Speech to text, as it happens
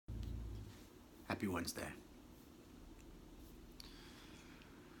Happy Wednesday.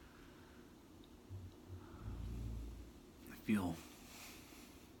 I feel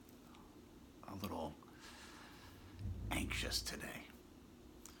a little anxious today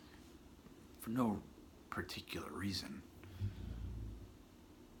for no particular reason.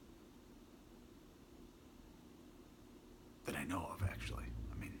 That I know of, actually.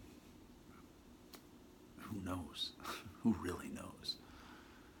 I mean, who knows? Who really knows?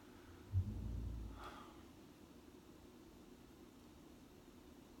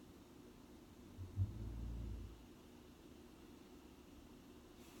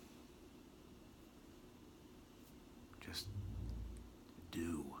 Just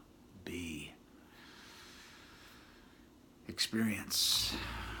do, be, experience.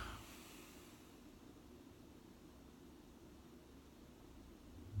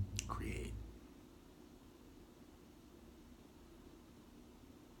 Create.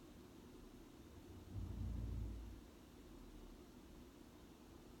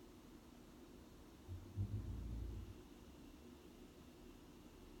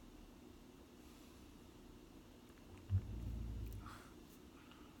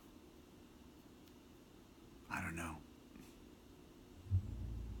 I don't know.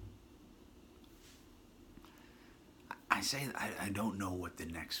 I say I don't know what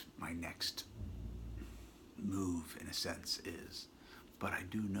my next move, in a sense, is, but I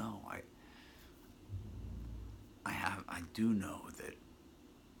do know I do know that,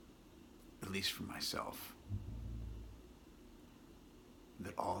 at least for myself,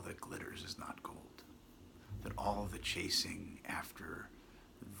 that all that glitters is not gold. That all the chasing after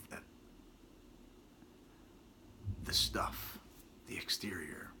the stuff, the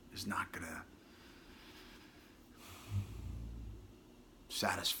exterior, is not gonna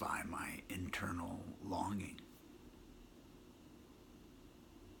satisfy my internal longing.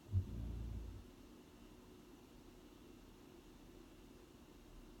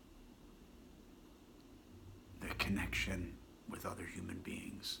 The connection with other human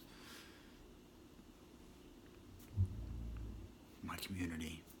beings, my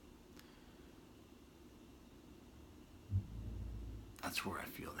community. That's where I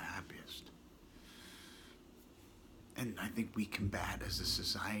feel the happiest. And I think we combat, as a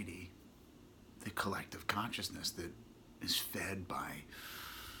society, the collective consciousness that is fed by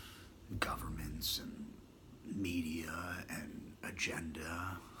governments and media and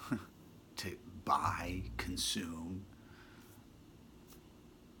agenda to buy, consume,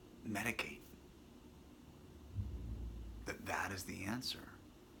 medicate. That is the answer.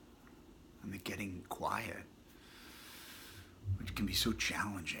 And the getting quiet, which can be so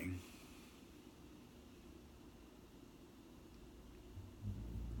challenging,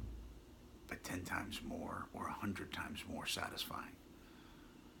 but 10 times more or 100 times more satisfying.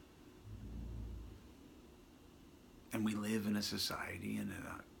 And we live in a society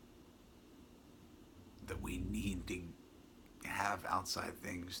that we need to have outside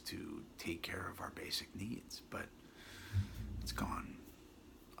things to take care of our basic needs, but it's gone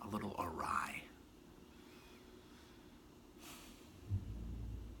a little awry.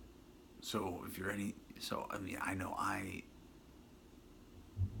 So I know I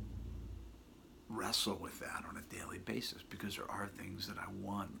wrestle with that on a daily basis, because there are things that I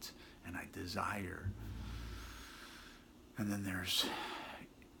want and I desire, and then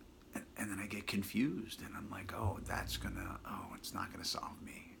I get confused, and I'm like, it's not gonna solve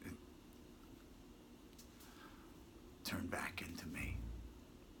me. Turn back into me.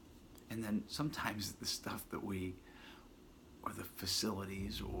 And then sometimes the stuff or the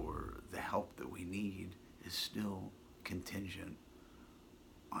facilities or the help that we need is still contingent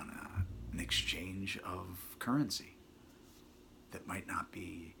on an exchange of currency that might not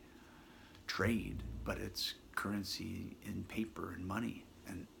be trade, but it's currency in paper and money.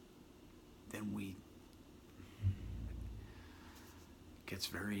 And then it gets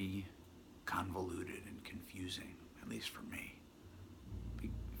very convoluted and confusing, at least for me.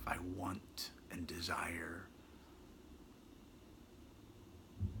 If I want and desire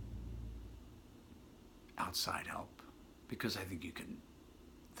outside help, because I think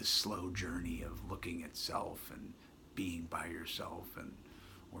the slow journey of looking at self and being by yourself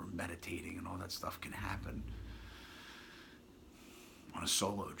or meditating and all that stuff can happen on a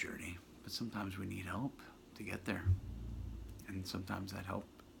solo journey, but sometimes we need help to get there, and sometimes that help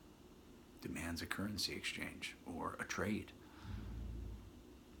demands a currency exchange or a trade.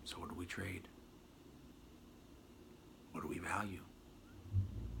 So what do we trade? What do we value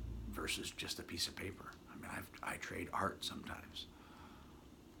versus just a piece of paper? I mean, I trade art sometimes.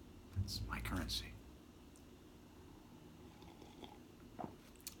 That's my currency,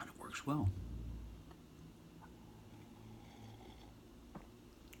 and it works well.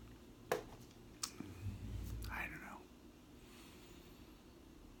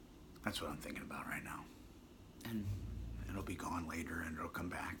 That's what I'm thinking about right now. And it'll be gone later, and it'll come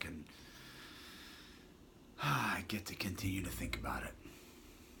back, and I get to continue to think about it.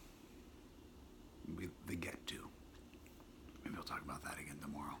 The get to. Maybe we'll talk about that again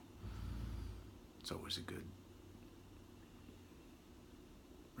tomorrow. It's always a good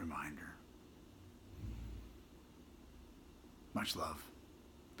reminder. Much love.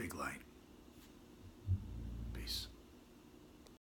 Big light.